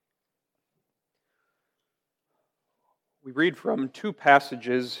We read from two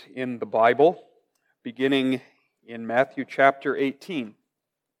passages in the Bible, beginning in Matthew chapter 18.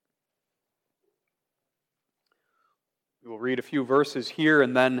 We will read a few verses here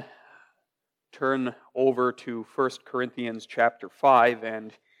and then turn over to 1 Corinthians chapter 5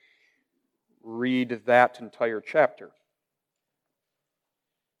 and read that entire chapter.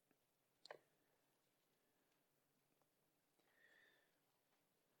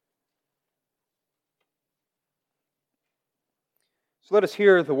 So let us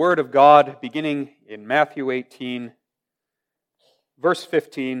hear the word of God beginning in Matthew 18, verse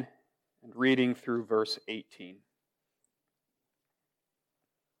 15, and reading through verse 18.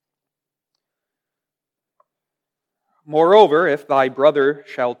 Moreover, if thy brother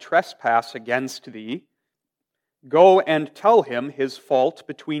shall trespass against thee, go and tell him his fault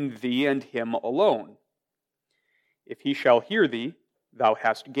between thee and him alone. If he shall hear thee, thou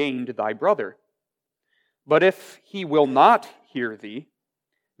hast gained thy brother. But if he will not hear thee,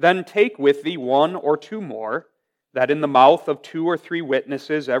 then take with thee one or two more, that in the mouth of 2 or 3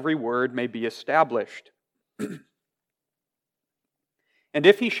 witnesses every word may be established. And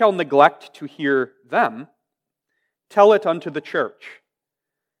if he shall neglect to hear them, tell it unto the church.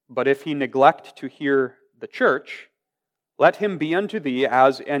 But if he neglect to hear the church, let him be unto thee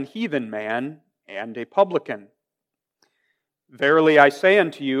as an heathen man and a publican. Verily I say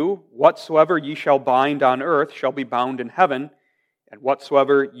unto you, whatsoever ye shall bind on earth shall be bound in heaven, and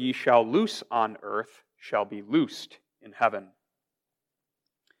whatsoever ye shall loose on earth shall be loosed in heaven.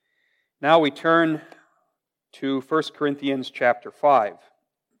 Now we turn to 1 Corinthians chapter 5.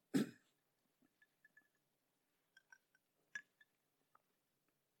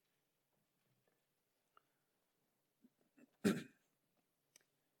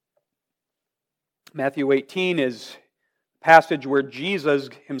 Matthew 18 is a passage where Jesus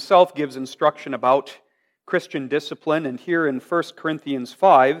himself gives instruction about Christian discipline, and here in 1 Corinthians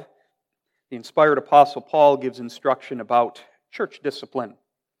 5, the inspired Apostle Paul gives instruction about church discipline.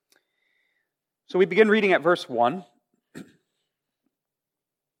 So we begin reading at verse 1.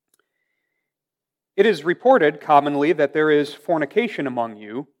 It is reported commonly that there is fornication among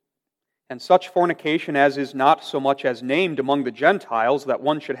you, and such fornication as is not so much as named among the Gentiles, that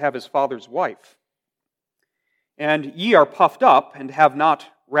one should have his father's wife. And ye are puffed up, and have not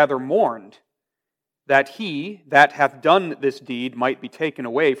rather mourned, that he that hath done this deed might be taken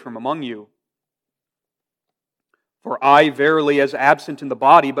away from among you. For I verily, as absent in the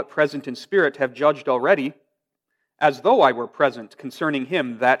body, but present in spirit, have judged already, as though I were present, concerning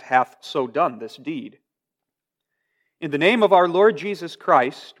him that hath so done this deed. In the name of our Lord Jesus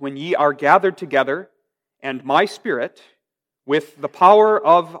Christ, when ye are gathered together, and my spirit, with the power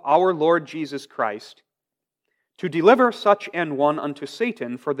of our Lord Jesus Christ, to deliver such an one unto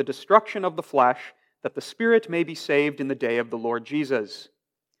Satan for the destruction of the flesh, that the spirit may be saved in the day of the Lord Jesus.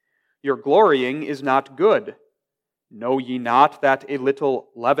 Your glorying is not good. Know ye not that a little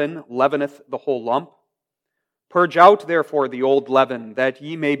leaven leaveneth the whole lump? Purge out therefore the old leaven, that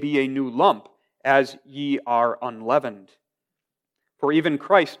ye may be a new lump, as ye are unleavened. For even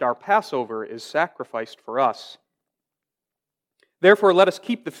Christ our Passover is sacrificed for us. Therefore let us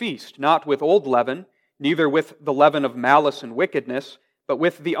keep the feast, not with old leaven, neither with the leaven of malice and wickedness, but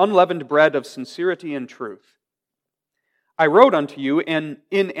with the unleavened bread of sincerity and truth. I wrote unto you in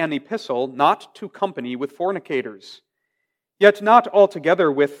an epistle not to company with fornicators, yet not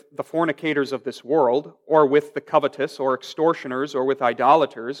altogether with the fornicators of this world, or with the covetous, or extortioners, or with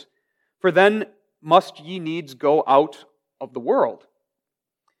idolaters, for then must ye needs go out of the world.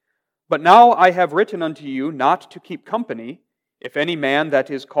 But now I have written unto you not to keep company, if any man that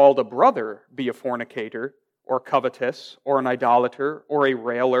is called a brother be a fornicator, or covetous, or an idolater, or a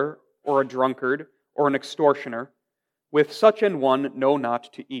railer, or a drunkard, or an extortioner, with such an one know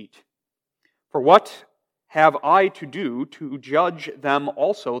not to eat. For what have I to do to judge them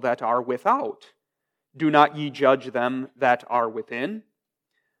also that are without? Do not ye judge them that are within?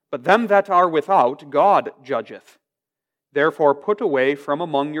 But them that are without God judgeth. Therefore put away from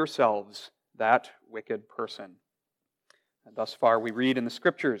among yourselves that wicked person. And thus far we read in the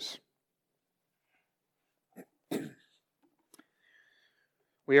Scriptures.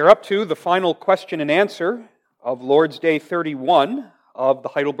 We are up to the final question and answer of Lord's Day 31 of the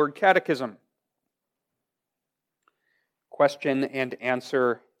Heidelberg Catechism. Question and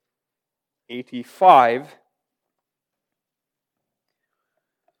answer 85,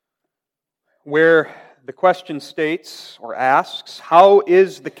 where the question states or asks, how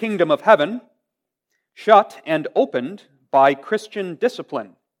is the kingdom of heaven shut and opened by Christian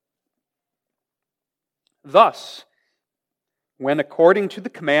discipline? Thus, when, according to the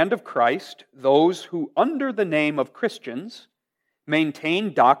command of Christ, those who under the name of Christians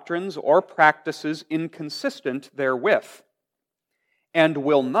maintain doctrines or practices inconsistent therewith, and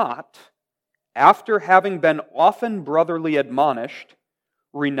will not, after having been often brotherly admonished,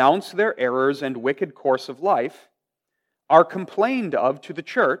 renounce their errors and wicked course of life, are complained of to the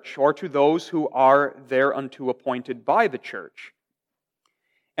church, or to those who are thereunto appointed by the church.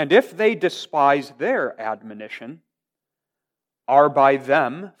 And if they despise their admonition, are by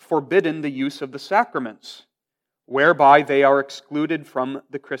them forbidden the use of the sacraments, whereby they are excluded from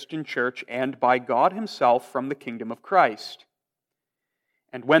the Christian church and by God Himself from the kingdom of Christ.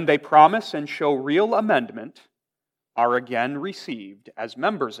 And when they promise and show real amendment, are again received as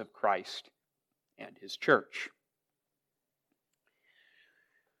members of Christ and His church.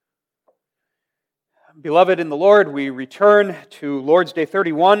 Beloved in the Lord, we return to Lord's Day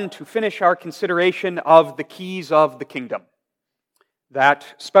 31 to finish our consideration of the keys of the kingdom. That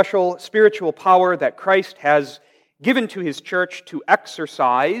special spiritual power that Christ has given to His church to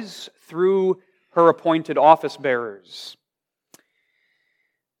exercise through her appointed office bearers.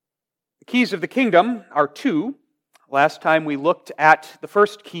 The keys of the kingdom are two. Last time we looked at the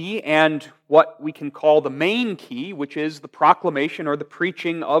first key and what we can call the main key, which is the proclamation or the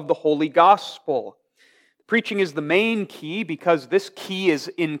preaching of the Holy Gospel. Preaching is the main key because this key is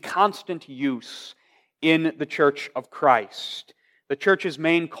in constant use in the church of Christ. The church's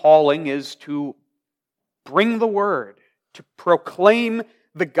main calling is to bring the word, to proclaim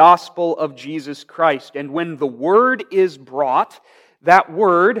the gospel of Jesus Christ. And when the word is brought, that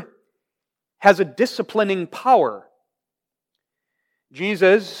word has a disciplining power.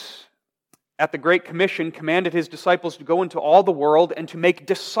 Jesus, at the Great Commission, commanded His disciples to go into all the world and to make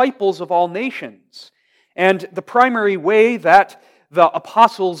disciples of all nations. And the primary way that the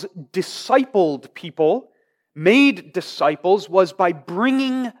apostles discipled people, made disciples, was by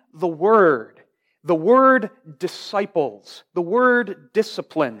bringing the word. The word disciples. The word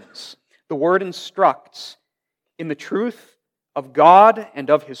disciplines. The word instructs in the truth of God and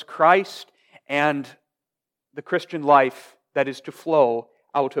of His Christ and the Christian life that is to flow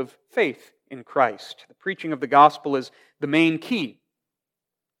out of faith in Christ. The preaching of the gospel is the main key.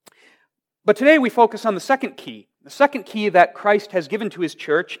 But today we focus on the second key. The second key that Christ has given to His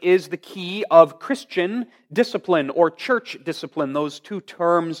church is the key of Christian discipline or church discipline. Those two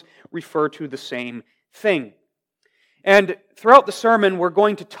terms refer to the same thing. And throughout the sermon, we're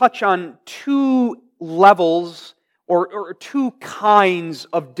going to touch on two levels or two kinds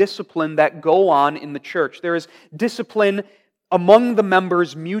of discipline that go on in the church. There is discipline among the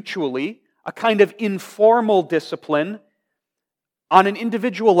members mutually, a kind of informal discipline on an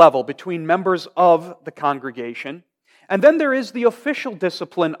individual level between members of the congregation. And then there is the official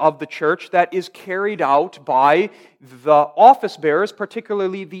discipline of the church that is carried out by the office bearers,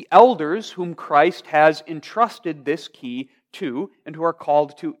 particularly the elders whom Christ has entrusted this key to and who are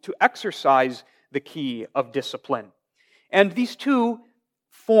called to exercise the key of discipline. And these two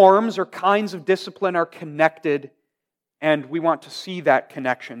forms or kinds of discipline are connected, and we want to see that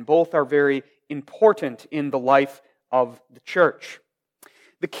connection. Both are very important in the life of the church.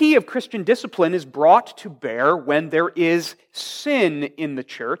 The key of Christian discipline is brought to bear when there is sin in the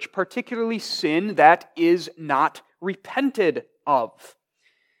church, particularly sin that is not repented of.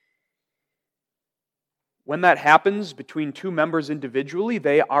 When that happens between two members individually,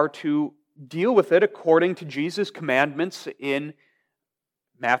 they are to deal with it according to Jesus' commandments in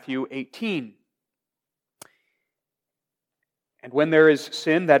Matthew 18. And when there is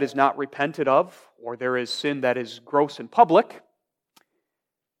sin that is not repented of, or there is sin that is gross and public,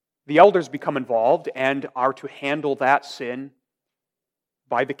 the elders become involved and are to handle that sin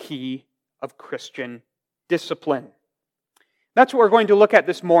by the key of Christian discipline. That's what we're going to look at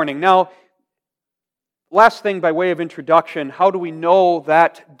this morning. Now, last thing by way of introduction, how do we know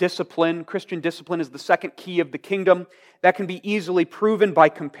that discipline, Christian discipline, is the second key of the kingdom? That can be easily proven by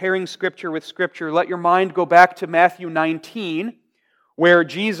comparing Scripture with Scripture. Let your mind go back to Matthew 19, where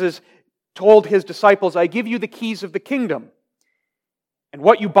Jesus told His disciples, "I give you the keys of the kingdom. And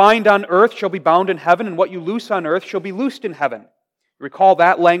what you bind on earth shall be bound in heaven, and what you loose on earth shall be loosed in heaven." Recall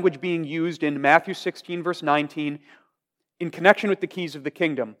that language being used in Matthew 16, verse 19, in connection with the keys of the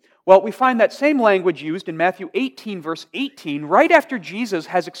kingdom. Well, we find that same language used in Matthew 18, verse 18, right after Jesus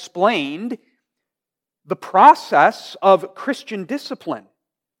has explained the process of Christian discipline.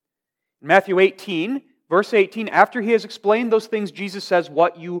 In Matthew 18, verse 18, after He has explained those things, Jesus says,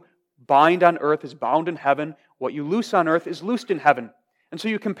 "What you bind on earth is bound in heaven, what you loose on earth is loosed in heaven." And so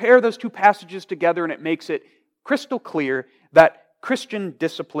you compare those two passages together and it makes it crystal clear that Christian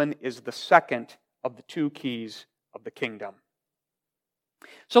discipline is the second of the two keys of the kingdom.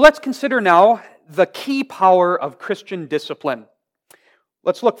 So let's consider now the key power of Christian discipline.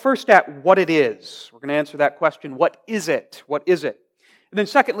 Let's look first at what it is. We're going to answer that question. What is it? What is it? And then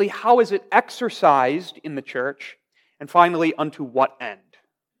secondly, how is it exercised in the church? And finally, unto what end?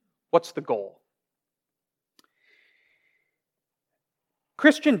 What's the goal?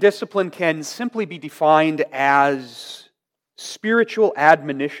 Christian discipline can simply be defined as spiritual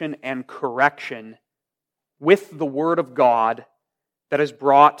admonition and correction with the Word of God that is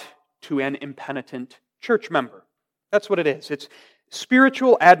brought to an impenitent church member. That's what it is. It's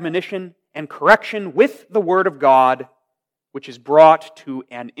spiritual admonition and correction with the Word of God, which is brought to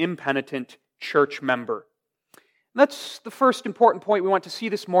an impenitent church member. That's the first important point we want to see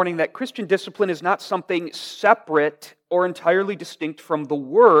this morning, that Christian discipline is not something separate or entirely distinct from the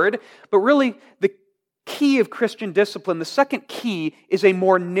Word, but really the key of Christian discipline, the second key, is a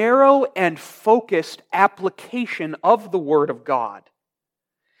more narrow and focused application of the Word of God.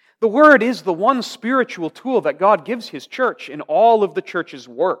 The Word is the one spiritual tool that God gives His church in all of the church's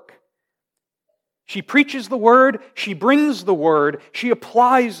work. She preaches the Word, she brings the Word, she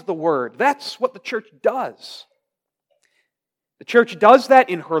applies the Word. That's what the church does. The church does that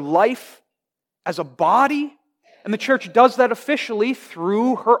in her life as a body, and the church does that officially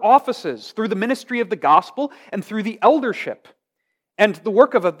through her offices, through the ministry of the gospel, and through the eldership. And the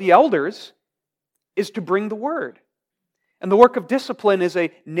work of the elders is to bring the Word. And the work of discipline is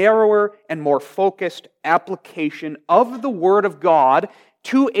a narrower and more focused application of the Word of God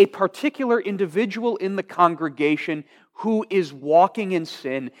to a particular individual in the congregation who is walking in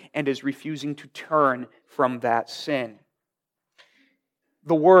sin and is refusing to turn from that sin.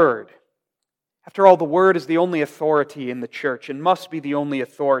 The Word. After all, the Word is the only authority in the church and must be the only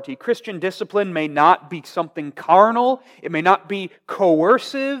authority. Christian discipline may not be something carnal. It may not be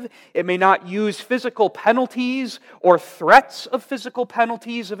coercive. It may not use physical penalties or threats of physical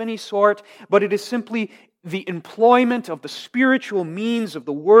penalties of any sort, but it is simply the employment of the spiritual means of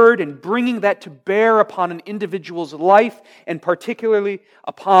the Word and bringing that to bear upon an individual's life, and particularly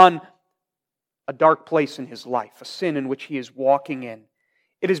upon a dark place in his life, a sin in which he is walking in.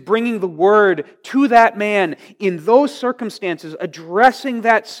 It is bringing the Word to that man in those circumstances, addressing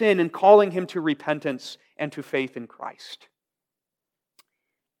that sin and calling him to repentance and to faith in Christ.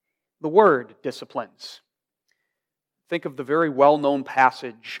 The Word disciplines. Think of the very well-known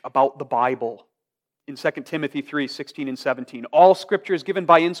passage about the Bible in 2 Timothy 3:16 and 17. All Scripture is given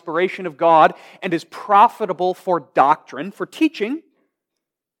by inspiration of God and is profitable for doctrine, for teaching.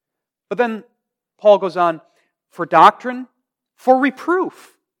 But then Paul goes on, for doctrine, for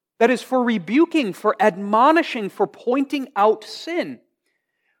reproof, that is, for rebuking, for admonishing, for pointing out sin,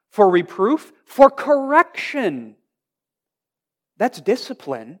 for reproof, for correction. That's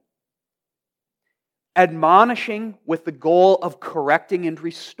discipline. Admonishing with the goal of correcting and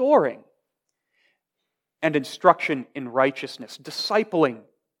restoring, and instruction in righteousness, discipling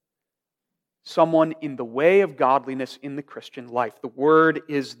someone in the way of godliness in the Christian life. The Word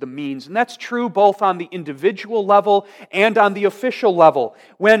is the means. And that's true both on the individual level and on the official level.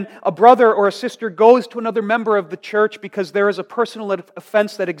 When a brother or a sister goes to another member of the church because there is a personal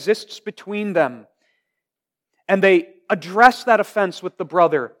offense that exists between them, and they address that offense with the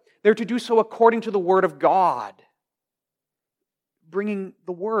brother, they're to do so according to the Word of God, bringing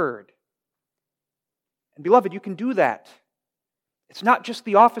the Word. And beloved, you can do that. It's not just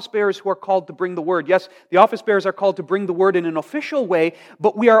the office bearers who are called to bring the Word. Yes, the office bearers are called to bring the Word in an official way,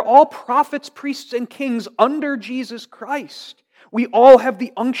 but we are all prophets, priests, and kings under Jesus Christ. We all have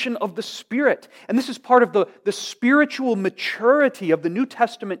the unction of the Spirit. And this is part of the spiritual maturity of the New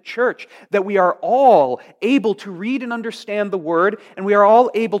Testament church, that we are all able to read and understand the Word, and we are all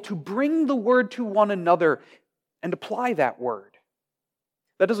able to bring the Word to one another and apply that Word.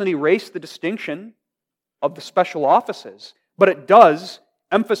 That doesn't erase the distinction of the special offices, but it does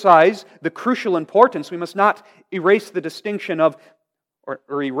emphasize the crucial importance. We must not erase the distinction of, or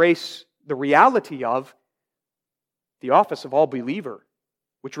erase the reality of, the office of all believer,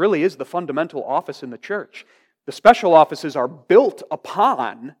 which really is the fundamental office in the church. The special offices are built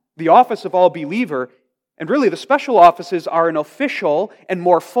upon the office of all believer, and really the special offices are an official and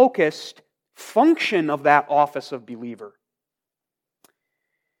more focused function of that office of believer.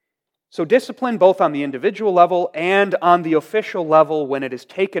 So discipline, both on the individual level and on the official level, when it is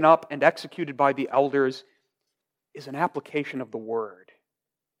taken up and executed by the elders, is an application of the Word.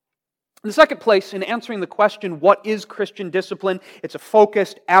 In the second place, in answering the question, what is Christian discipline? It's a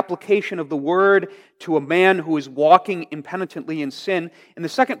focused application of the Word to a man who is walking impenitently in sin. In the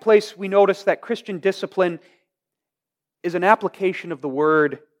second place, we notice that Christian discipline is an application of the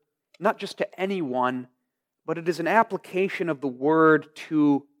Word, not just to anyone, but it is an application of the word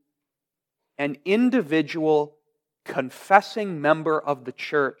to an individual confessing member of the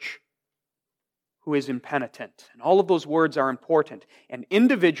church who is impenitent. And all of those words are important. An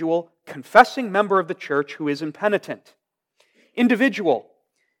individual confessing member of the church who is impenitent. Individual.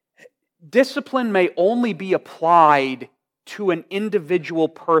 Discipline may only be applied to an individual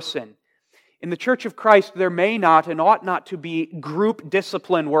person. In the Church of Christ, there may not and ought not to be group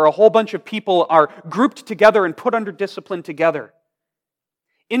discipline where a whole bunch of people are grouped together and put under discipline together.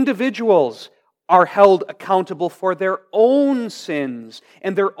 Individuals are held accountable for their own sins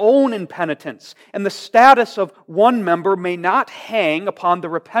and their own impenitence. And the status of one member may not hang upon the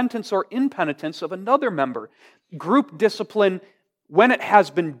repentance or impenitence of another member. Group discipline, when it has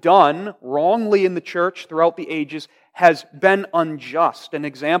been done wrongly in the church throughout the ages, has been unjust. An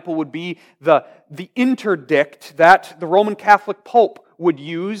example would be the interdict that the Roman Catholic Pope would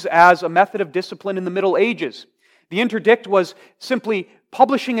use as a method of discipline in the Middle Ages. The interdict was simply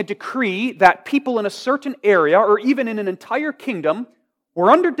publishing a decree that people in a certain area, or even in an entire kingdom,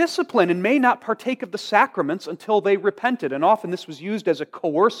 were under discipline and may not partake of the sacraments until they repented. And often this was used as a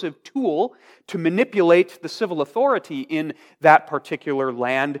coercive tool to manipulate the civil authority in that particular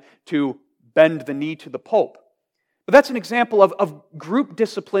land to bend the knee to the Pope. But that's an example of group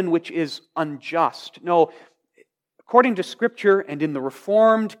discipline which is unjust. No, according to Scripture and in the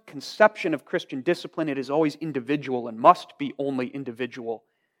Reformed conception of Christian discipline, it is always individual and must be only individual.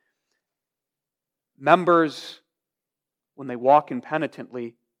 Members, when they walk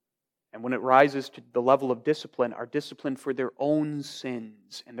impenitently and when it rises to the level of discipline, are disciplined for their own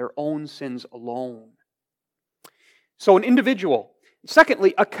sins and their own sins alone. So an individual.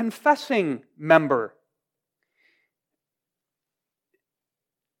 Secondly, a confessing member.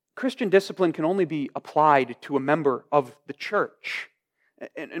 Christian discipline can only be applied to a member of the church.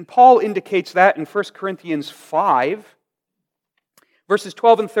 And Paul indicates that in 1 Corinthians 5, verses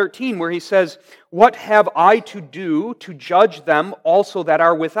 12 and 13, where he says, "What have I to do to judge them also that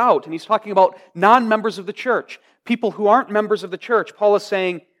are without?" And he's talking about non-members of the church, people who aren't members of the church. Paul is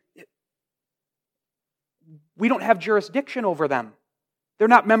saying, we don't have jurisdiction over them. They're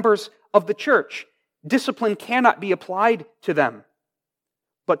not members of the church. Discipline cannot be applied to them,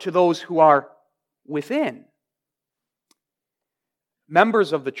 but to those who are within.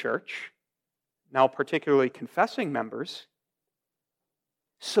 Members of the church, now particularly confessing members,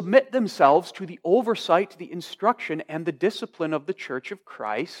 submit themselves to the oversight, the instruction, and the discipline of the Church of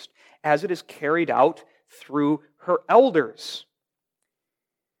Christ as it is carried out through her elders.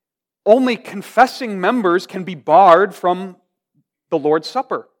 Only confessing members can be barred from the Lord's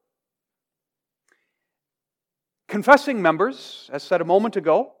Supper. Confessing members, as said a moment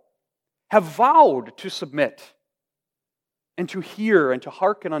ago, have vowed to submit and to hear and to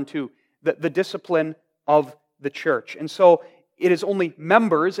hearken unto the discipline of the church. And so it is only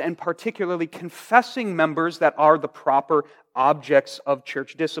members, and particularly confessing members, that are the proper objects of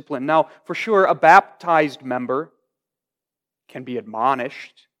church discipline. Now, for sure, a baptized member can be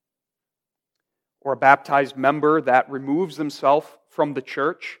admonished, or a baptized member that removes themselves from the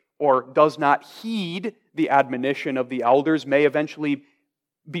church or does not heed the admonition of the elders may eventually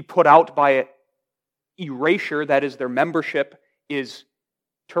be put out by erasure, that is, their membership is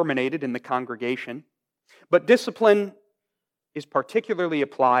terminated in the congregation. But discipline is particularly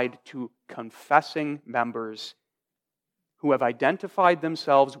applied to confessing members who have identified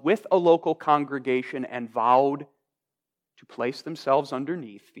themselves with a local congregation and vowed to place themselves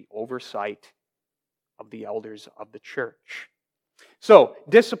underneath the oversight of the elders of the church. So,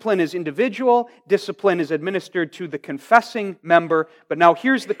 discipline is individual, discipline is administered to the confessing member, but now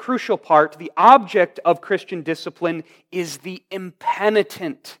here's the crucial part. The object of Christian discipline is the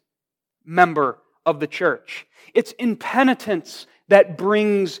impenitent member of the church. It's impenitence that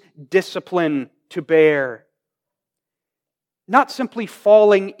brings discipline to bear. Not simply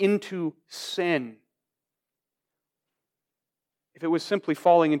falling into sin. If it was simply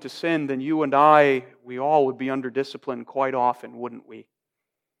falling into sin, then you and I, we all would be under discipline quite often, wouldn't we?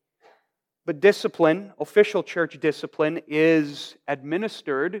 But discipline, official church discipline, is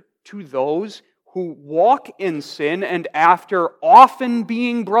administered to those who walk in sin and after often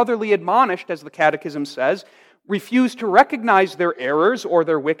being brotherly admonished, as the Catechism says, refuse to recognize their errors or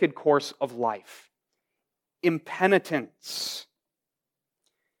their wicked course of life. Impenitence.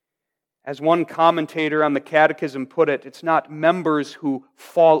 As one commentator on the Catechism put it, it's not members who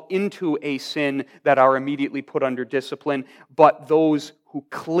fall into a sin that are immediately put under discipline, but those who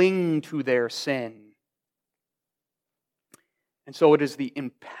cling to their sin. And so it is the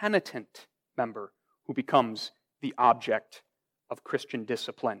impenitent member who becomes the object of Christian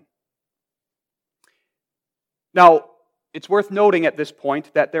discipline. Now, it's worth noting at this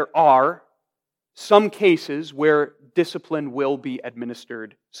point that there are some cases where discipline will be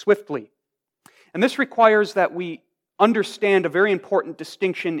administered swiftly. And this requires that we understand a very important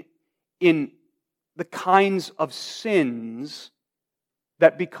distinction in the kinds of sins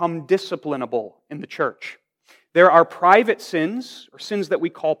that become disciplinable in the church. There are private sins, or sins that we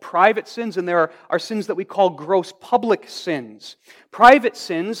call private sins, and there are sins that we call gross public sins. Private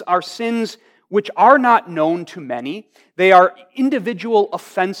sins are sins which are not known to many. They are individual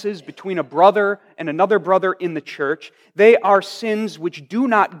offenses between a brother and another brother in the church. They are sins which do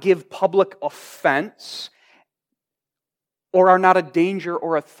not give public offense or are not a danger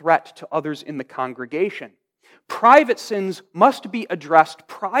or a threat to others in the congregation. Private sins must be addressed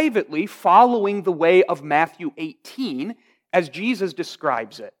privately following the way of Matthew 18, as Jesus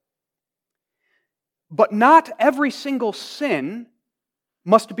describes it. But not every single sin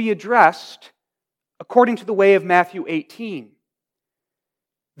must be addressed according to the way of Matthew 18.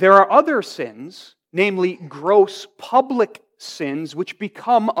 There are other sins, namely gross public sins, which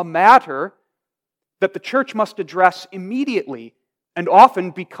become a matter that the church must address immediately and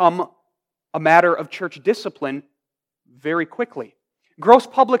often become a matter of church discipline very quickly. Gross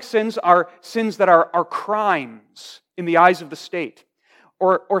public sins are sins that are crimes in the eyes of the state,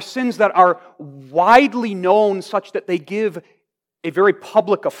 or sins that are widely known such that they give a very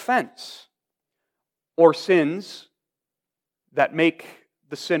public offense, or sins that make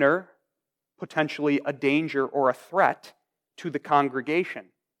the sinner potentially a danger or a threat to the congregation.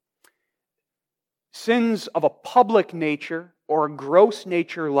 Sins of a public nature or a gross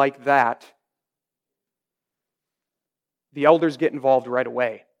nature like that, the elders get involved right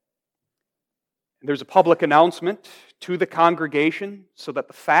away. There's a public announcement to the congregation so that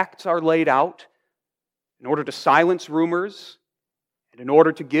the facts are laid out in order to silence rumors and in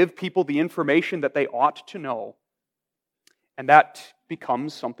order to give people the information that they ought to know. And that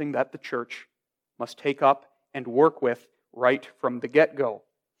becomes something that the church must take up and work with right from the get-go.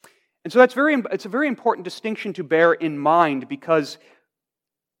 And so it's a very important distinction to bear in mind, because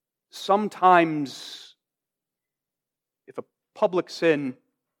sometimes if a public sin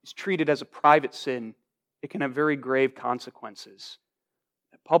is treated as a private sin, it can have very grave consequences.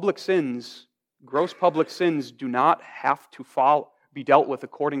 Public sins, gross public sins, do not have to be dealt with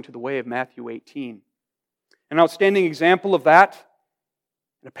according to the way of Matthew 18. An outstanding example of that,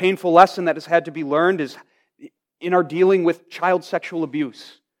 and a painful lesson that has had to be learned, is in our dealing with child sexual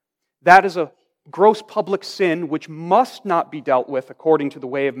abuse. That is a gross public sin which must not be dealt with according to the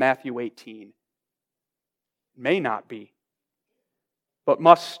way of Matthew 18. May not be, but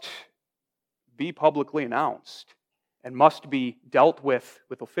must be publicly announced and must be dealt with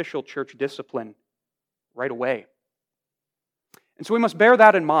official church discipline right away. And so we must bear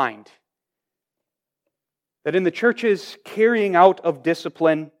that in mind, that in the church's carrying out of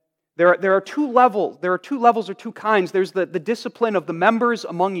discipline, there are two levels. There are two levels or two kinds. There's the discipline of the members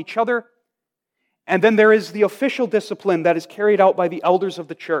among each other, and then there is the official discipline that is carried out by the elders of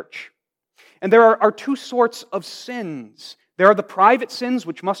the church. And there are two sorts of sins. There are the private sins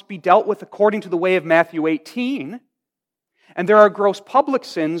which must be dealt with according to the way of Matthew 18, and there are gross public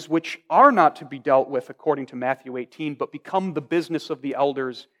sins which are not to be dealt with according to Matthew 18, but become the business of the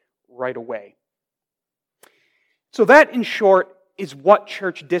elders right away. So that, in short, is what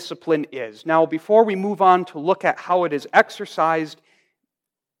church discipline is. Now, before we move on to look at how it is exercised,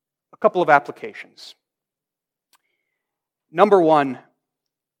 a couple of applications. Number one,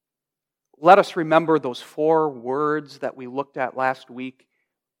 let us remember those 4 words that we looked at last week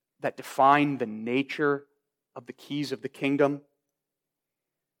that define the nature of the keys of the kingdom.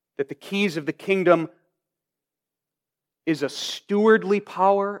 That the keys of the kingdom is a stewardly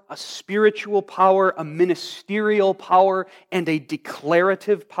power, a spiritual power, a ministerial power, and a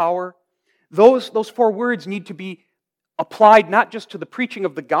declarative power. Those 4 words need to be applied not just to the preaching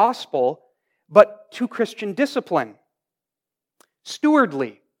of the gospel, but to Christian discipline.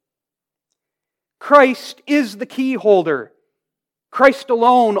 Stewardly. Christ is the key holder. Christ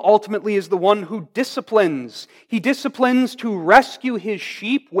alone ultimately is the one who disciplines. He disciplines to rescue His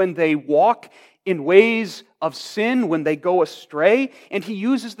sheep when they walk in ways of sin, when they go astray, and He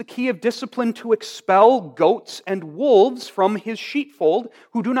uses the key of discipline to expel goats and wolves from His sheepfold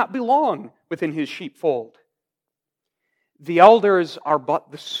who do not belong within His sheepfold. The elders are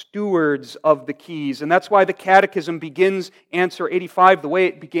but the stewards of the keys, and that's why the Catechism begins answer 85 the way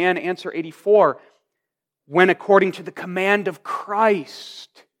it began answer 84, when according to the command of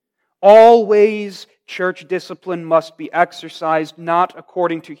Christ, always church discipline must be exercised not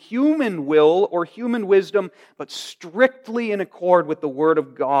according to human will or human wisdom, but strictly in accord with the Word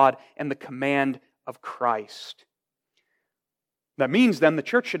of God and the command of Christ. That means then the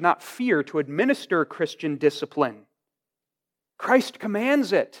church should not fear to administer Christian discipline. Christ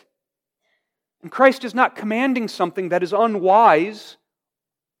commands it. And Christ is not commanding something that is unwise.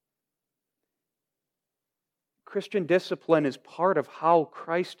 Christian discipline is part of how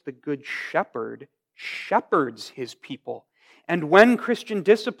Christ, the Good Shepherd, shepherds His people. And when Christian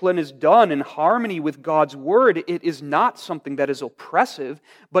discipline is done in harmony with God's Word, it is not something that is oppressive,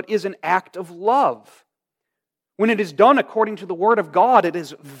 but is an act of love. When it is done according to the Word of God, it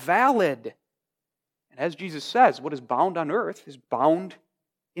is valid. And as Jesus says, what is bound on earth is bound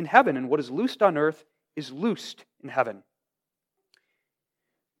in heaven, and what is loosed on earth is loosed in heaven.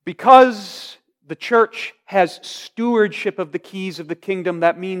 Because the church has stewardship of the keys of the kingdom,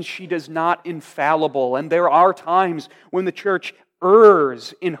 that means she is not infallible. And there are times when the church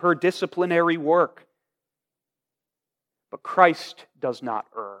errs in her disciplinary work. But Christ does not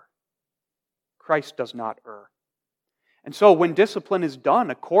err. Christ does not err. And so when discipline is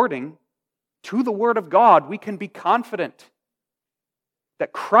done according to the Word of God, we can be confident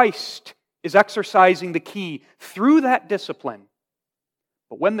that Christ is exercising the key through that discipline.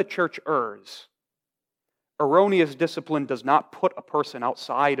 But when the church errs, erroneous discipline does not put a person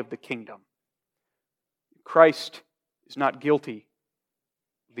outside of the kingdom. Christ is not guilty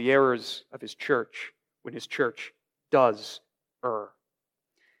of the errors of His church when His church does err.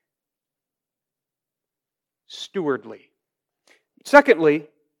 Stewardly. Secondly,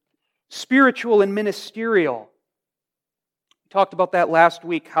 spiritual and ministerial. We talked about that last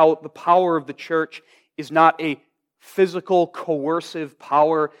week, how the power of the church is not a physical, coercive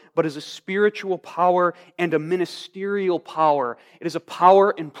power, but is a spiritual power and a ministerial power. It is a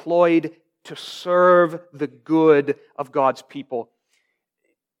power employed to serve the good of God's people.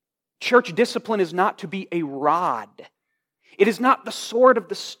 Church discipline is not to be a rod. It is not the sword of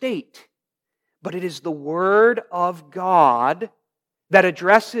the state, but it is the Word of God that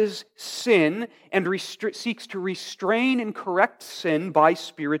addresses sin and seeks to restrain and correct sin by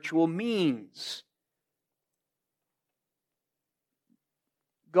spiritual means.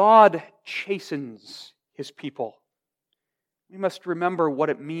 God chastens His people. We must remember what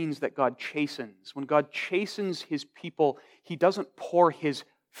it means that God chastens. When God chastens His people, He doesn't pour His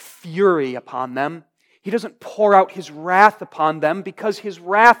fury upon them. He doesn't pour out His wrath upon them, because His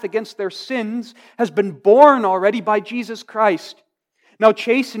wrath against their sins has been borne already by Jesus Christ. Now,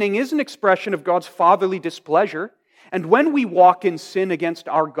 chastening is an expression of God's fatherly displeasure. And when we walk in sin against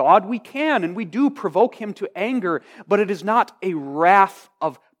our God, we can and we do provoke Him to anger, but it is not a wrath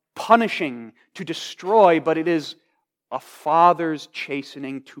of punishing to destroy, but it is a father's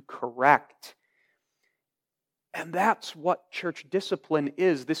chastening to correct. And that's what church discipline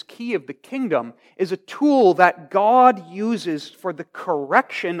is. This key of the kingdom is a tool that God uses for the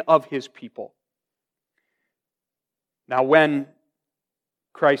correction of His people. Now, when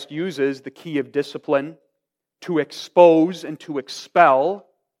Christ uses the key of discipline to expose and to expel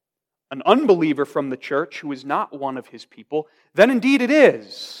an unbeliever from the church who is not one of His people, then indeed it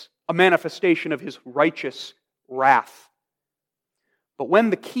is a manifestation of His righteous wrath. But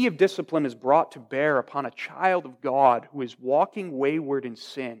when the key of discipline is brought to bear upon a child of God who is walking wayward in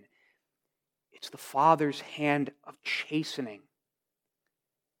sin, it's the Father's hand of chastening.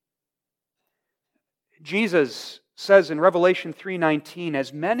 Jesus says in Revelation 3:19,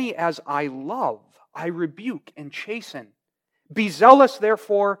 "As many as I love, I rebuke and chasten. Be zealous,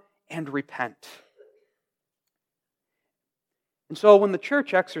 therefore, and repent." And so when the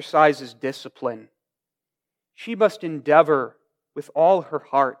church exercises discipline, she must endeavor with all her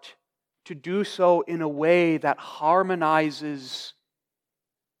heart to do so in a way that harmonizes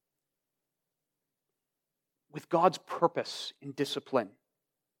with God's purpose in discipline.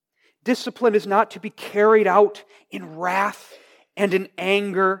 Discipline is not to be carried out in wrath and in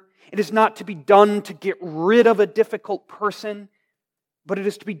anger. It is not to be done to get rid of a difficult person, but it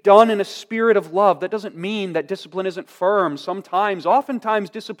is to be done in a spirit of love. That doesn't mean that discipline isn't firm. Oftentimes,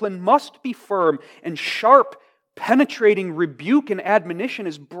 discipline must be firm, and sharp, penetrating rebuke and admonition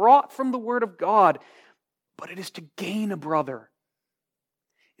is brought from the Word of God, but it is to gain a brother.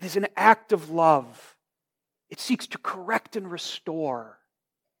 It is an act of love. It seeks to correct and restore.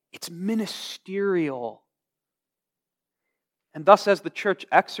 It's ministerial. And thus, as the church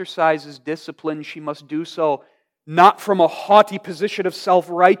exercises discipline, she must do so not from a haughty position of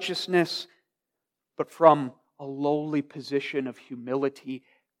self-righteousness, but from a lowly position of humility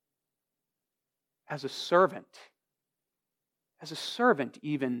as a servant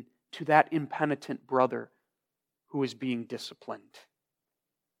even to that impenitent brother who is being disciplined.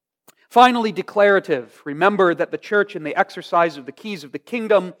 Finally, declarative. Remember that the church, in the exercise of the keys of the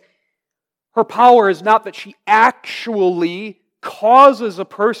kingdom, Her power is not that she actually causes a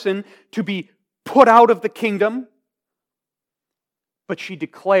person to be put out of the kingdom, but she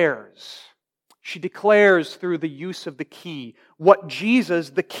declares through the use of the key what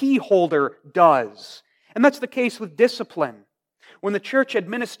Jesus, the key holder, does. And that's the case with discipline. When the church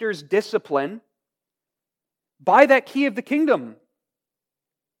administers discipline, by that key of the kingdom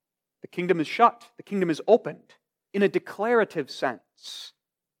is shut, the kingdom is opened in a declarative sense.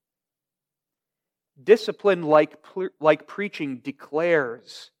 Discipline, like preaching,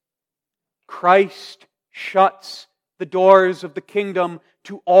 declares. Christ shuts the doors of the kingdom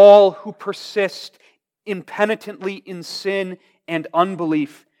to all who persist impenitently in sin and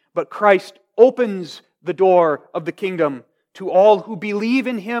unbelief. But Christ opens the door of the kingdom to all who believe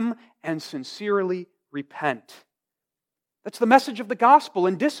in Him and sincerely repent. That's the message of the gospel.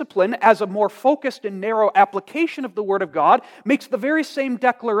 And discipline, as a more focused and narrow application of the Word of God, makes the very same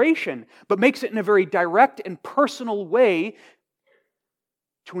declaration, but makes it in a very direct and personal way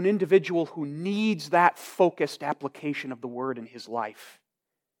to an individual who needs that focused application of the Word in his life,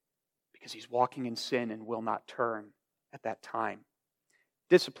 because he's walking in sin and will not turn at that time.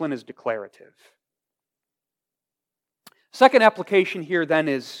 Discipline is declarative. Second application here then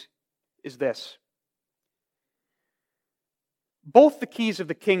is this. Both the keys of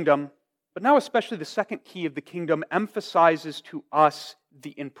the kingdom, but now especially the second key of the kingdom, emphasizes to us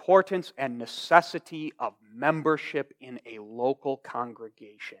the importance and necessity of membership in a local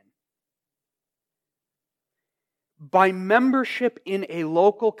congregation. By membership in a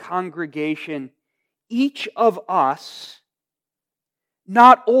local congregation, each of us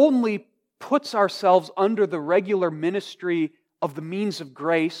not only puts ourselves under the regular ministry of the means of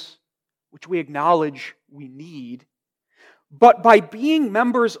grace, which we acknowledge we need, but by being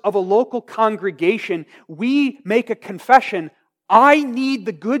members of a local congregation, we make a confession: I need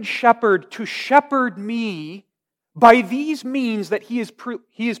the Good Shepherd to shepherd me by these means that He is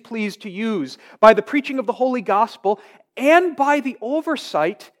pleased to use, by the preaching of the Holy Gospel and by the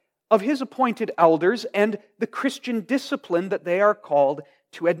oversight of His appointed elders and the Christian discipline that they are called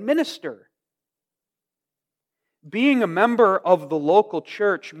to administer. Being a member of the local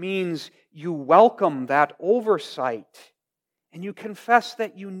church means you welcome that oversight and you confess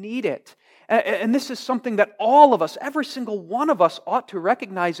that you need it. And this is something that all of us, every single one of us, ought to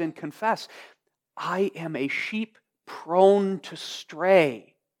recognize and confess. I am a sheep prone to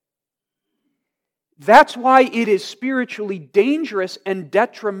stray. That's why it is spiritually dangerous and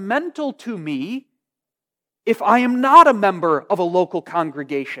detrimental to me if I am not a member of a local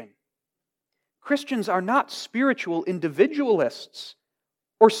congregation. Christians are not spiritual individualists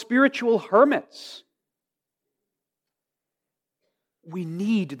or spiritual hermits. We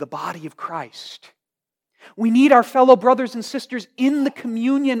need the body of Christ. We need our fellow brothers and sisters in the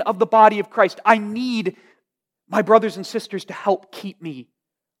communion of the body of Christ. I need my brothers and sisters to help keep me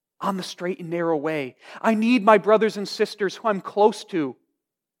on the straight and narrow way. I need my brothers and sisters who I'm close to,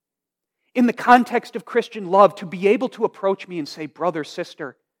 in the context of Christian love, to be able to approach me and say, brother,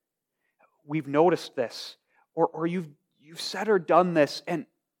 sister, we've noticed this, or you've said or done this, and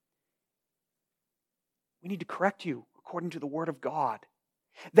we need to correct you according to the Word of God.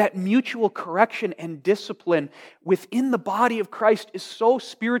 That mutual correction and discipline within the body of Christ is so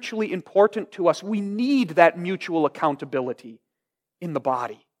spiritually important to us. We need that mutual accountability in the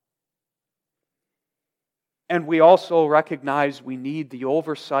body. And we also recognize we need the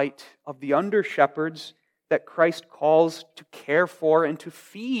oversight of the under-shepherds that Christ calls to care for and to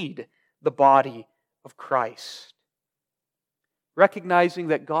feed the body of Christ. Recognizing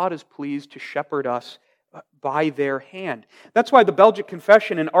that God is pleased to shepherd us by their hand. That's why the Belgic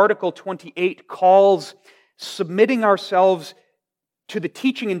Confession in Article 28 calls submitting ourselves to the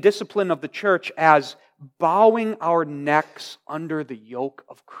teaching and discipline of the church as bowing our necks under the yoke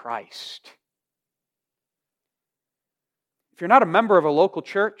of Christ. If you're not a member of a local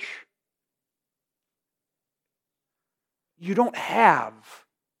church, you don't have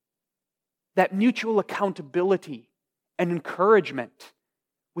that mutual accountability and encouragement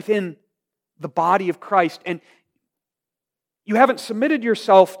within the body of Christ, and you haven't submitted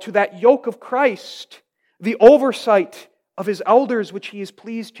yourself to that yoke of Christ, the oversight of His elders, which He is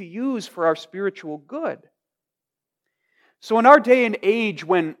pleased to use for our spiritual good. So in our day and age,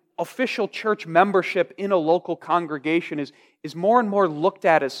 when official church membership in a local congregation is more and more looked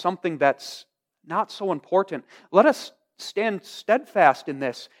at as something that's not so important, let us stand steadfast in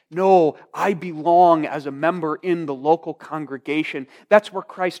this. No, I belong as a member in the local congregation. That's where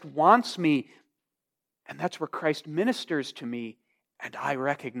Christ wants me, and that's where Christ ministers to me, and I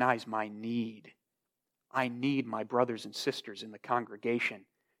recognize my need. I need my brothers and sisters in the congregation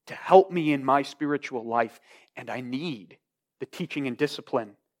to help me in my spiritual life, and I need the teaching and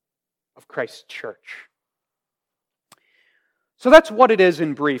discipline of Christ's church. So that's what it is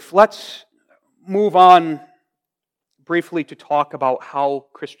in brief. Let's move on briefly to talk about how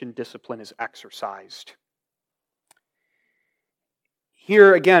Christian discipline is exercised.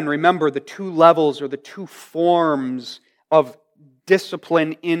 Here again, remember the two levels or the two forms of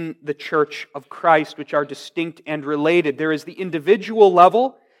discipline in the church of Christ, which are distinct and related. There is the individual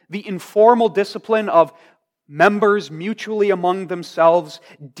level, the informal discipline of members mutually among themselves,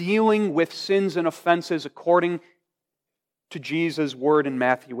 dealing with sins and offenses according to Jesus' word in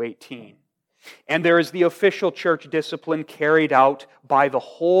Matthew 18. And there is the official church discipline carried out by the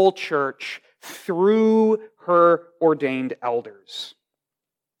whole church through her ordained elders.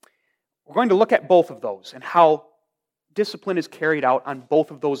 We're going to look at both of those and how discipline is carried out on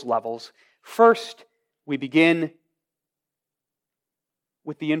both of those levels. First, we begin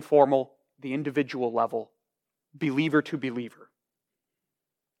with the informal, the individual level, believer to believer.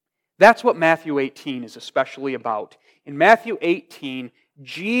 That's what Matthew 18 is especially about. In Matthew 18,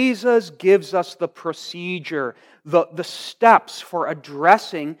 Jesus gives us the procedure, the steps for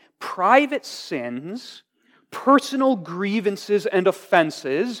addressing private sins, personal grievances and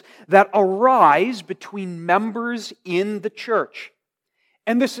offenses that arise between members in the church.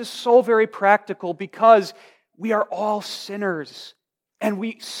 And this is so very practical because we are all sinners. And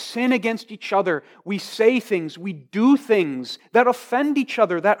we sin against each other. We say things, we do things that offend each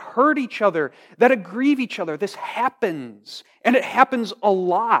other, that hurt each other, that aggrieve each other. This happens. And it happens a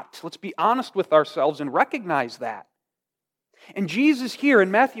lot. Let's be honest with ourselves and recognize that. And Jesus here in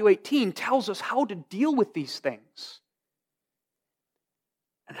Matthew 18 tells us how to deal with these things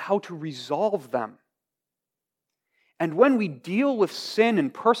and how to resolve them. And when we deal with sin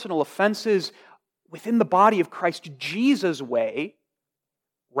and personal offenses within the body of Christ Jesus' way,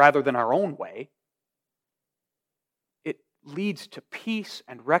 rather than our own way, it leads to peace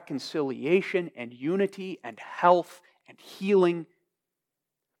and reconciliation and unity and health and healing.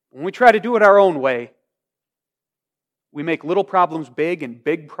 When we try to do it our own way, we make little problems big and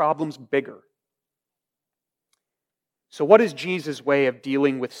big problems bigger. So what is Jesus' way of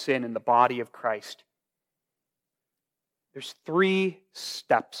dealing with sin in the body of Christ? There's 3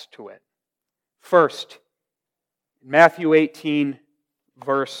 steps to it. First, in Matthew 18,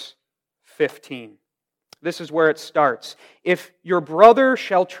 verse 15. This is where it starts. If your brother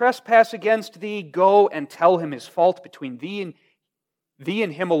shall trespass against thee, go and tell him his fault between thee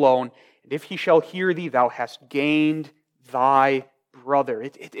and him alone. And if he shall hear thee, thou hast gained thy brother.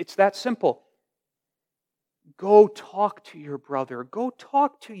 It's that simple. Go talk to your brother. Go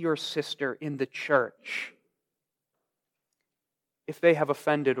talk to your sister in the church if they have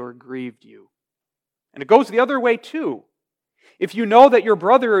offended or grieved you. And it goes the other way too. If you know that your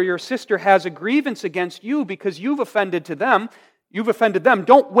brother or your sister has a grievance against you because you've offended them,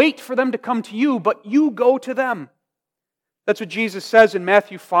 don't wait for them to come to you, but you go to them. That's what Jesus says in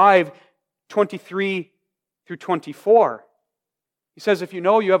Matthew 5, 23 through 24. He says, if you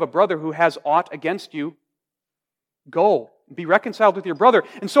know you have a brother who has aught against you, go, be reconciled with your brother.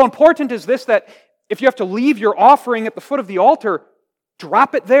 And so important is this that if you have to leave your offering at the foot of the altar,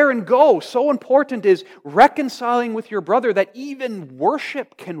 drop it there and go. So important is reconciling with your brother that even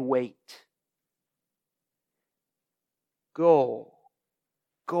worship can wait. Go.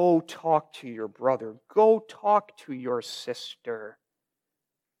 Go talk to your brother. Go talk to your sister.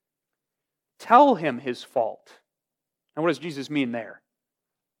 Tell him his fault. Now, what does Jesus mean there?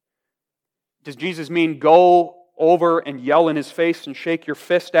 Does Jesus mean go over and yell in his face and shake your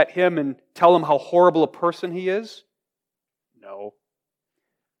fist at him and tell him how horrible a person he is? No.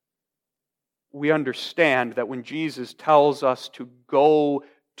 We understand that when Jesus tells us to go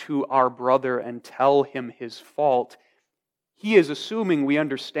to our brother and tell him his fault, he is assuming we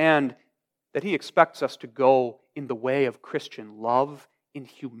understand that he expects us to go in the way of Christian love, in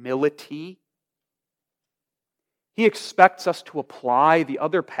humility. He expects us to apply the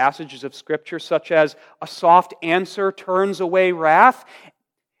other passages of Scripture, such as a soft answer turns away wrath,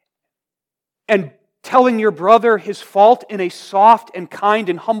 and telling your brother his fault in a soft and kind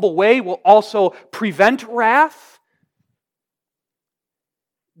and humble way will also prevent wrath.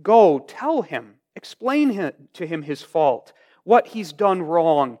 Go, tell him, explain to him his fault, what he's done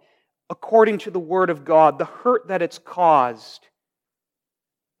wrong, according to the Word of God, the hurt that it's caused.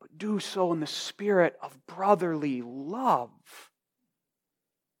 But do so in the spirit of brotherly love.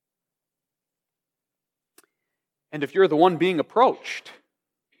 And if you're the one being approached,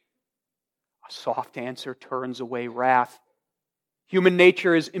 a soft answer turns away wrath. Human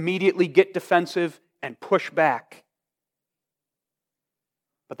nature is immediately get defensive and push back.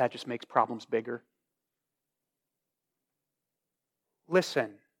 but that just makes problems bigger.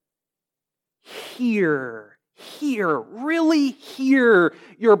 Listen. Really hear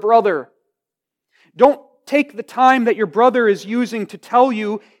your brother. Don't take the time that your brother is using to tell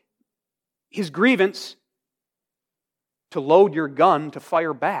you his grievance to load your gun to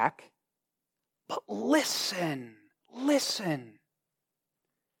fire back, but listen,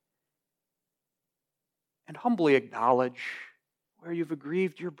 and humbly acknowledge where you've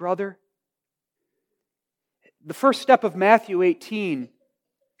aggrieved your brother. The first step of Matthew 18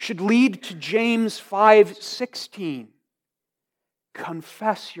 should lead to James 5:16.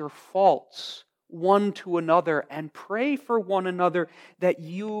 Confess your faults one to another and pray for one another that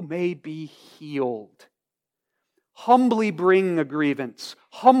you may be healed. Humbly bring a grievance.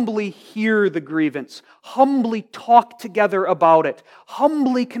 Humbly hear the grievance. Humbly talk together about it.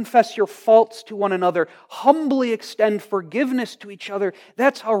 Humbly confess your faults to one another. Humbly extend forgiveness to each other.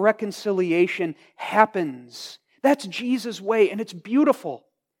 That's how reconciliation happens. That's Jesus' way, and it's beautiful.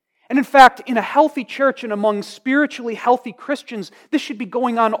 And in fact, in a healthy church and among spiritually healthy Christians, this should be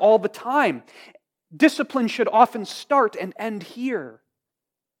going on all the time. Discipline should often start and end here.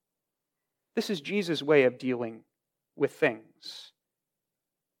 This is Jesus' way of dealing with things.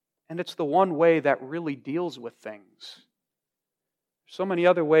 And it's the one way that really deals with things. So many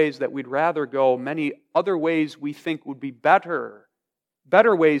other ways that we'd rather go, many other ways we think would be better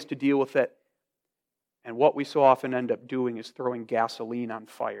ways to deal with it. And what we so often end up doing is throwing gasoline on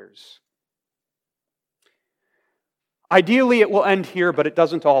fires. Ideally, it will end here, but it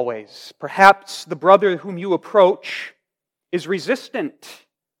doesn't always. Perhaps the brother whom you approach is resistant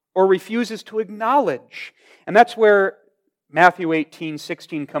or refuses to acknowledge. And that's where Matthew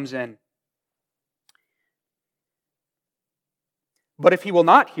 18:16 comes in. But if he will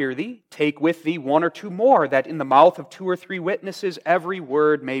not hear thee, take with thee one or two more, that in the mouth of 2 or 3 witnesses every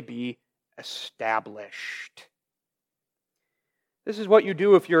word may be established. This is what you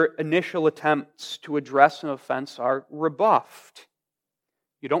do if your initial attempts to address an offense are rebuffed.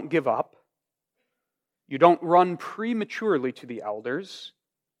 You don't give up. You don't run prematurely to the elders.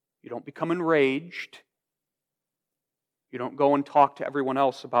 You don't become enraged. You don't go and talk to everyone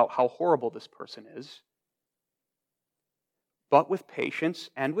else about how horrible this person is. But with patience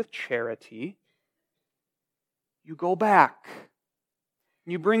and with charity, you go back.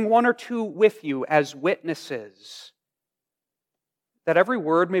 You bring 1 or 2 with you as witnesses, that every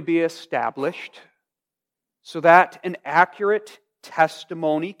word may be established, so that an accurate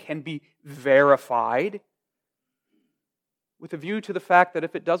testimony can be verified, with a view to the fact that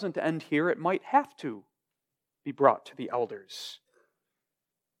if it doesn't end here, it might have to be brought to the elders.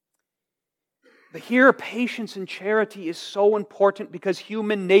 But here, patience and charity is so important because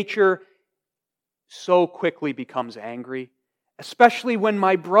human nature so quickly becomes angry, especially when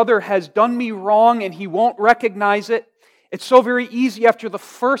my brother has done me wrong and he won't recognize it. It's so very easy after the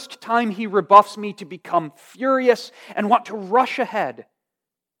first time he rebuffs me to become furious and want to rush ahead.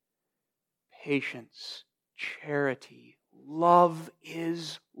 Patience, charity, love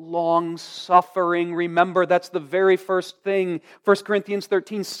is long-suffering. Remember, that's the very first thing 1 Corinthians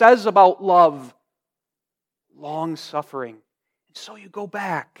 13 says about love. Long-suffering. And so you go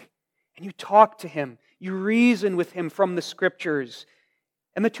back and you talk to him. You reason with him from the Scriptures.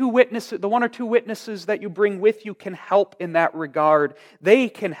 And the 1 or 2 witnesses that you bring with you can help in that regard. They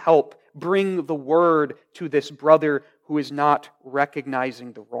can help bring the word to this brother who is not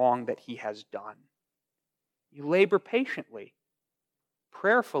recognizing the wrong that he has done. You labor patiently,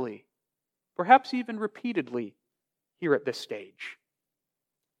 prayerfully, perhaps even repeatedly here at this stage.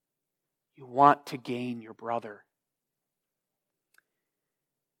 You want to gain your brother.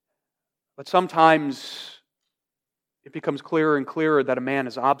 But sometimes it becomes clearer and clearer that a man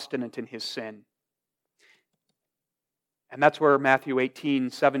is obstinate in his sin. And that's where Matthew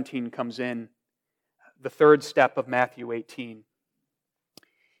 18:17 comes in, the third step of Matthew 18.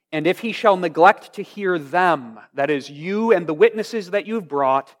 And if he shall neglect to hear them, that is, you and the witnesses that you've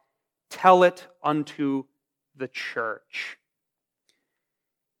brought, tell it unto the church.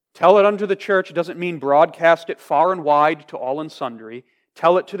 Tell it unto the church doesn't mean broadcast it far and wide to all and sundry.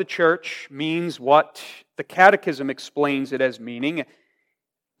 Tell it to the church means what the Catechism explains it as meaning.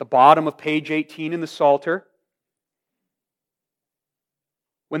 The bottom of page 18 in the Psalter.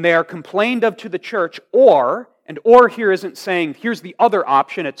 When they are complained of to the church, or here isn't saying, here's the other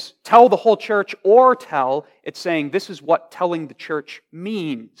option, it's tell the whole church or tell. It's saying this is what telling the church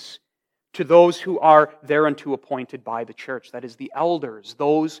means to those who are thereunto appointed by the church. That is the elders,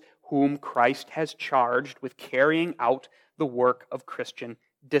 those whom Christ has charged with carrying out the work of Christian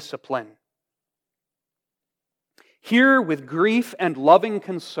discipline. Hear with grief and loving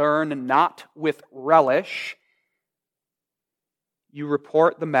concern, not with relish. You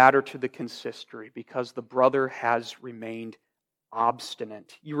report the matter to the consistory because the brother has remained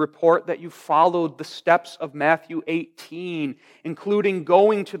obstinate. You report that you followed the steps of Matthew 18, including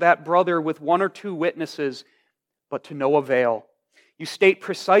going to that brother with 1 or 2 witnesses, but to no avail. You state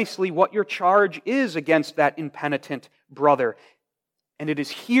precisely what your charge is against that impenitent brother. And it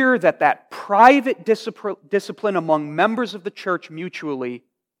is here that private discipline among members of the church mutually,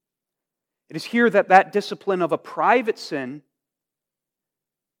 it is here that discipline of a private sin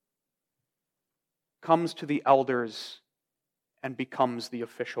comes to the elders and becomes the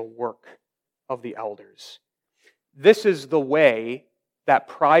official work of the elders. This is the way that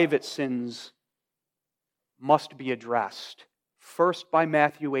private sins must be addressed. First by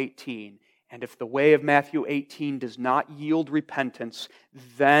Matthew 18. And if the way of Matthew 18 does not yield repentance,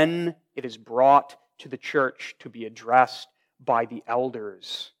 then it is brought to the church to be addressed by the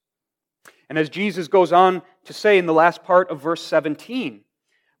elders. And as Jesus goes on to say in the last part of verse 17,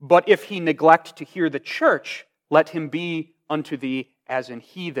 but if he neglect to hear the church, let him be unto thee as an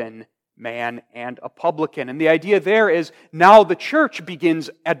heathen man and a publican. And the idea there is now the church begins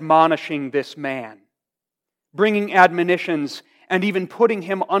admonishing this man, bringing admonitions and even putting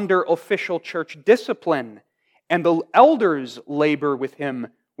him under official church discipline. And the elders labor with him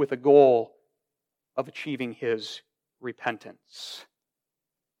with a goal of achieving his repentance.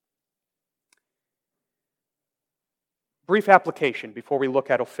 Brief application before we look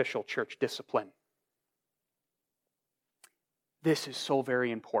at official church discipline. This is so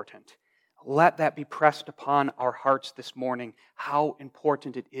very important. Let that be pressed upon our hearts this morning, how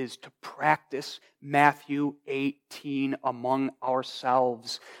important it is to practice Matthew 18 among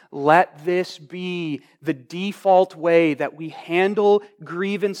ourselves. Let this be the default way that we handle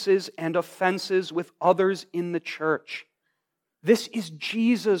grievances and offenses with others in the church. This is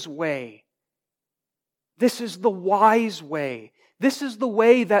Jesus' way. This is the wise way. This is the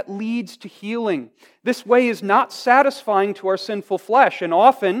way that leads to healing. This way is not satisfying to our sinful flesh, and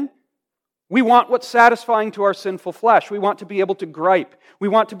often we want what's satisfying to our sinful flesh. We want to be able to gripe. We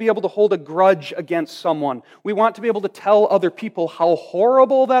want to be able to hold a grudge against someone. We want to be able to tell other people how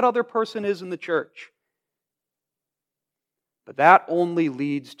horrible that other person is in the church. But that only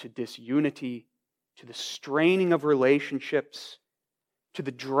leads to disunity, to the straining of relationships, to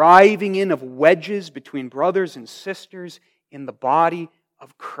the driving in of wedges between brothers and sisters in the body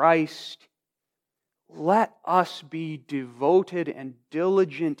of Christ. Let us be devoted and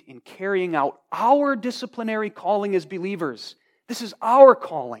diligent in carrying out our disciplinary calling as believers. This is our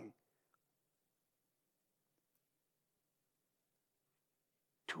calling.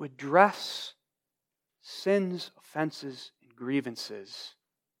 To address sins, offenses, and grievances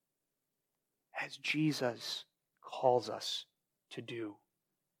as Jesus calls us to do.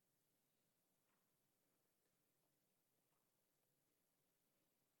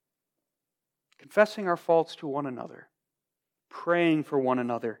 Confessing our faults to one another, praying for one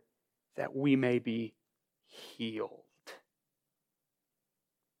another that we may be healed.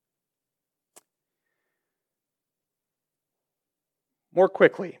 More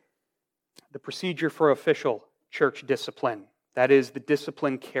quickly, the procedure for official church discipline, that is, the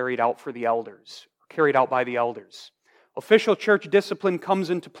discipline carried out for the elders, carried out by the elders. Official church discipline comes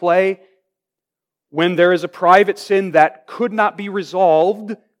into play when there is a private sin that could not be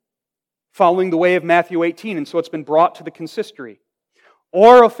resolved following the way of Matthew 18, and so it's been brought to the consistory.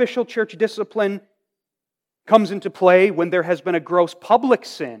 Or official church discipline comes into play when there has been a gross public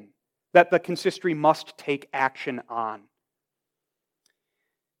sin that the consistory must take action on.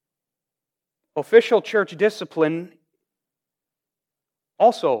 Official church discipline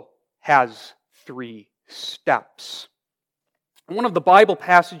also has 3 steps. And one of the Bible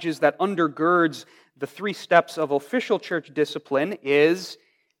passages that undergirds the 3 steps of official church discipline is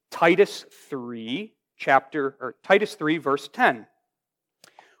Titus 3, verse 10,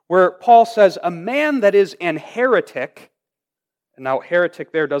 where Paul says, a man that is an heretic, and now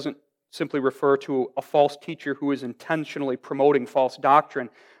heretic there doesn't simply refer to a false teacher who is intentionally promoting false doctrine,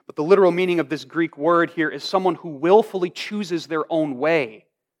 but the literal meaning of this Greek word here is someone who willfully chooses their own way,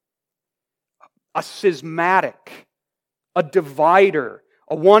 a schismatic, a divider,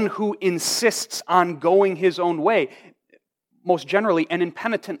 a one who insists on going his own way. Most generally, an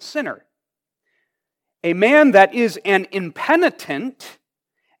impenitent sinner. A man that is an impenitent,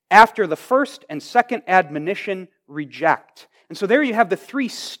 after the first and second admonition, reject. And so there you have the 3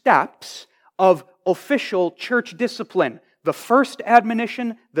 steps of official church discipline. The first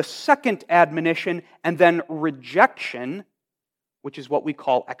admonition, the second admonition, and then rejection, which is what we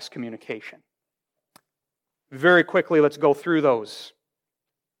call excommunication. Very quickly, let's go through those.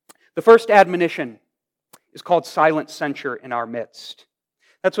 The first admonition is called silent censure in our midst.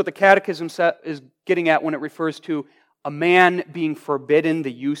 That's what the Catechism is getting at when it refers to a man being forbidden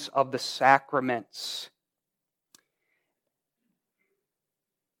the use of the sacraments.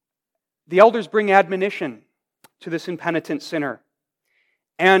 The elders bring admonition to this impenitent sinner.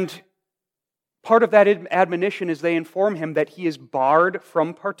 And part of that admonition is they inform him that he is barred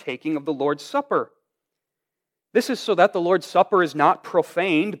from partaking of the Lord's Supper. This is so that the Lord's Supper is not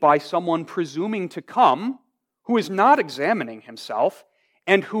profaned by someone presuming to come who is not examining himself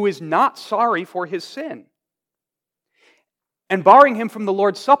and who is not sorry for his sin. And barring him from the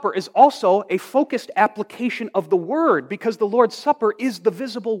Lord's Supper is also a focused application of the Word, because the Lord's Supper is the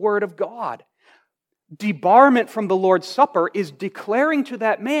visible Word of God. Debarment from the Lord's Supper is declaring to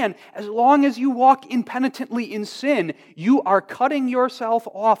that man, as long as you walk impenitently in sin, you are cutting yourself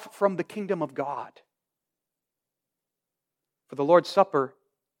off from the kingdom of God. For the Lord's Supper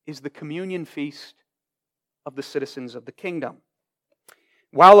is the communion feast of the citizens of the kingdom.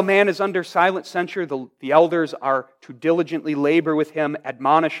 While a man is under silent censure, the elders are to diligently labor with him,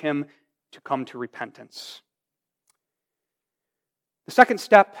 admonish him to come to repentance. The second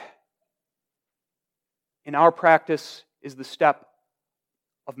step in our practice is the step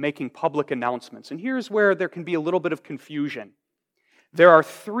of making public announcements. And here's where there can be a little bit of confusion. There are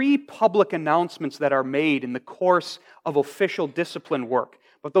 3 public announcements that are made in the course of official discipline work.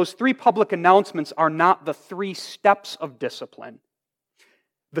 But those 3 public announcements are not the 3 steps of discipline.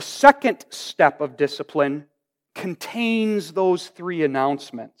 The second step of discipline contains those 3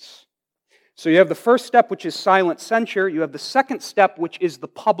 announcements. So you have the first step, which is silent censure. You have the second step, which is the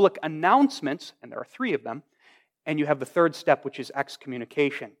public announcements, and there are 3 of them. And you have the third step, which is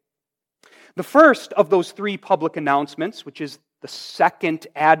excommunication. The first of those 3 public announcements, which is the second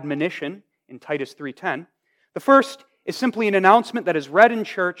admonition in Titus 3:10, the first is simply an announcement that is read in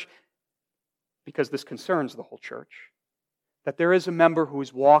church, because this concerns the whole church, that there is a member who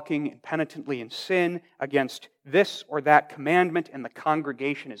is walking impenitently in sin against this or that commandment, and the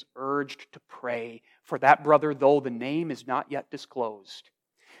congregation is urged to pray for that brother, though the name is not yet disclosed.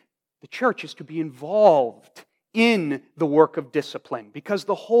 The church is to be involved in the work of discipline, because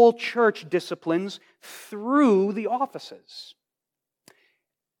the whole church disciplines through the offices.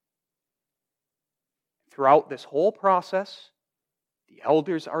 Throughout this whole process, the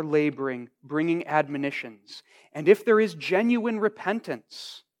elders are laboring, bringing admonitions. And if there is genuine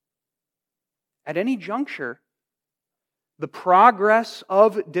repentance, at any juncture, the progress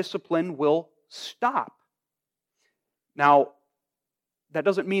of discipline will stop. Now, that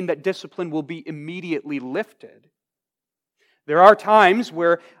doesn't mean that discipline will be immediately lifted. There are times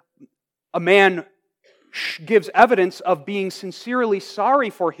where a man gives evidence of being sincerely sorry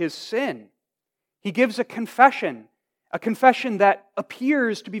for his sin. He gives a confession that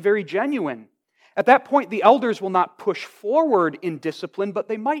appears to be very genuine. At that point, the elders will not push forward in discipline, but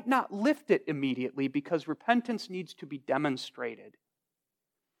they might not lift it immediately, because repentance needs to be demonstrated.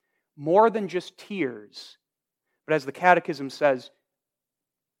 More than just tears, but as the Catechism says,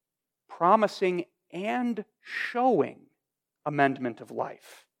 promising and showing amendment of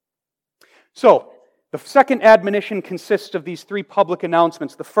life. So, the second admonition consists of these 3 public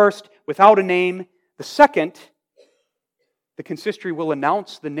announcements. The first, without a name. The second, the consistory will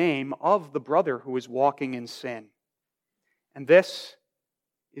announce the name of the brother who is walking in sin. And this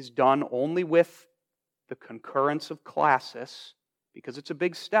is done only with the concurrence of classis, because it's a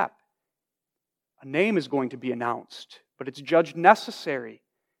big step. A name is going to be announced, but it's judged necessary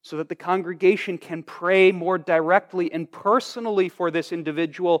so that the congregation can pray more directly and personally for this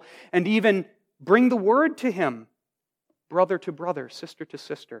individual, and even bring the word to him, brother to brother, sister to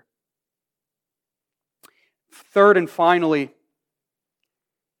sister. Third and finally,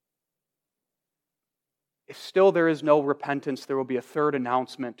 if still there is no repentance, there will be a third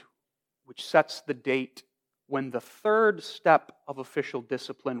announcement which sets the date when the third step of official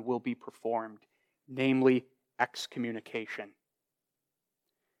discipline will be performed, namely excommunication.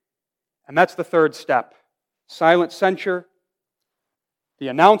 And that's the third step. Silent censure, the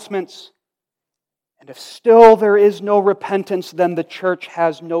announcements, and if still there is no repentance, then the church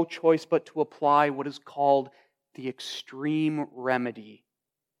has no choice but to apply what is called the extreme remedy,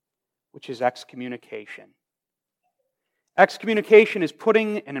 which is excommunication. Excommunication is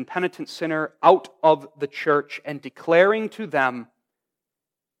putting an impenitent sinner out of the church and declaring to them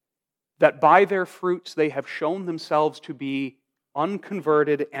that by their fruits they have shown themselves to be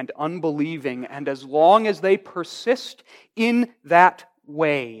unconverted and unbelieving, and as long as they persist in that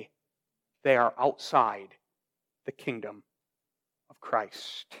way, they are outside the kingdom of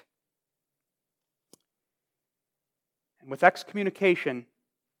Christ. And with excommunication,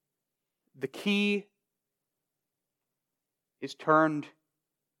 the key is turned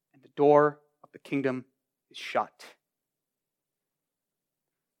and the door of the kingdom is shut.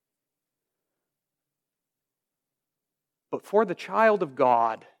 But for the child of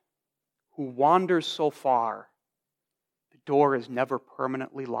God who wanders so far, the door is never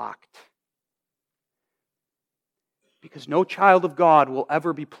permanently locked. Because no child of God will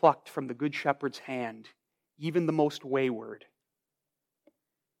ever be plucked from the Good Shepherd's hand, even the most wayward.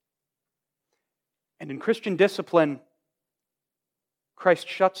 And in Christian discipline, Christ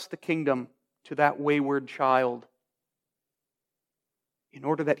shuts the kingdom to that wayward child in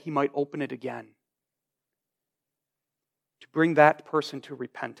order that he might open it again, to bring that person to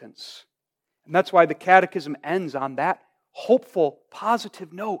repentance. And that's why the Catechism ends on that hopeful,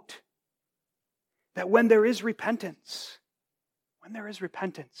 positive note, that when there is repentance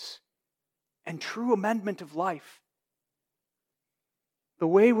and true amendment of life, the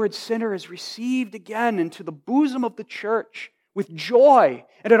wayward sinner is received again into the bosom of the church with joy.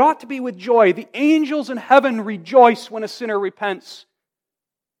 And it ought to be with joy. The angels in heaven rejoice when a sinner repents.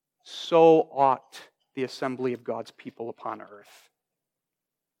 So ought the assembly of God's people upon earth.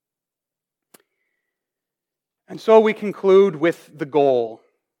 And so we conclude with the goal.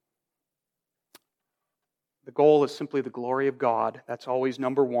 The goal is simply the glory of God. That's always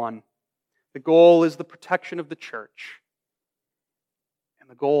number one. The goal is the protection of the church. And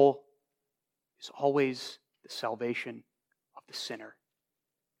the goal is always the salvation of the sinner.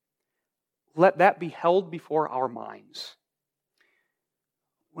 Let that be held before our minds.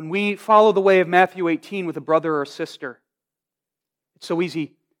 When we follow the way of Matthew 18 with a brother or sister, it's so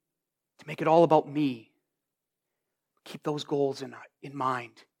easy to make it all about me. Keep those goals in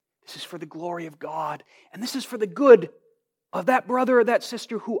mind. This is for the glory of God, and this is for the good of that brother or that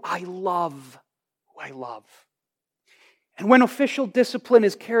sister who I love. And when official discipline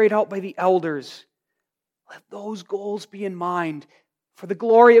is carried out by the elders, let those goals be in mind for the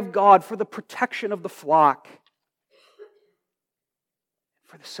glory of God, for the protection of the flock,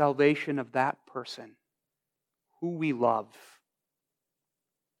 for the salvation of that person who we love.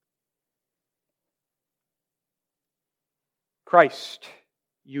 Christ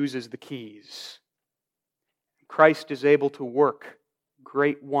uses the keys. Christ is able to work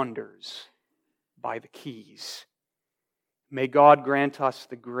great wonders by the keys. May God grant us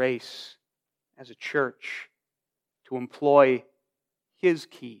the grace as a church to employ His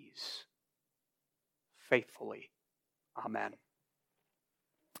keys faithfully. Amen.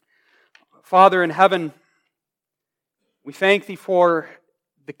 Father in heaven, we thank Thee for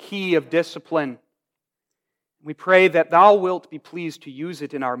the key of discipline. We pray that Thou wilt be pleased to use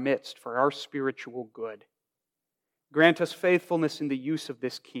it in our midst for our spiritual good. Grant us faithfulness in the use of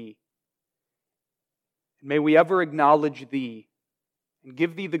this key. And may we ever acknowledge Thee and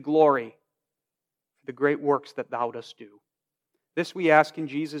give Thee the glory for the great works that Thou dost do. This we ask in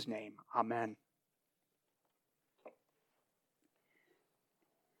Jesus' name. Amen.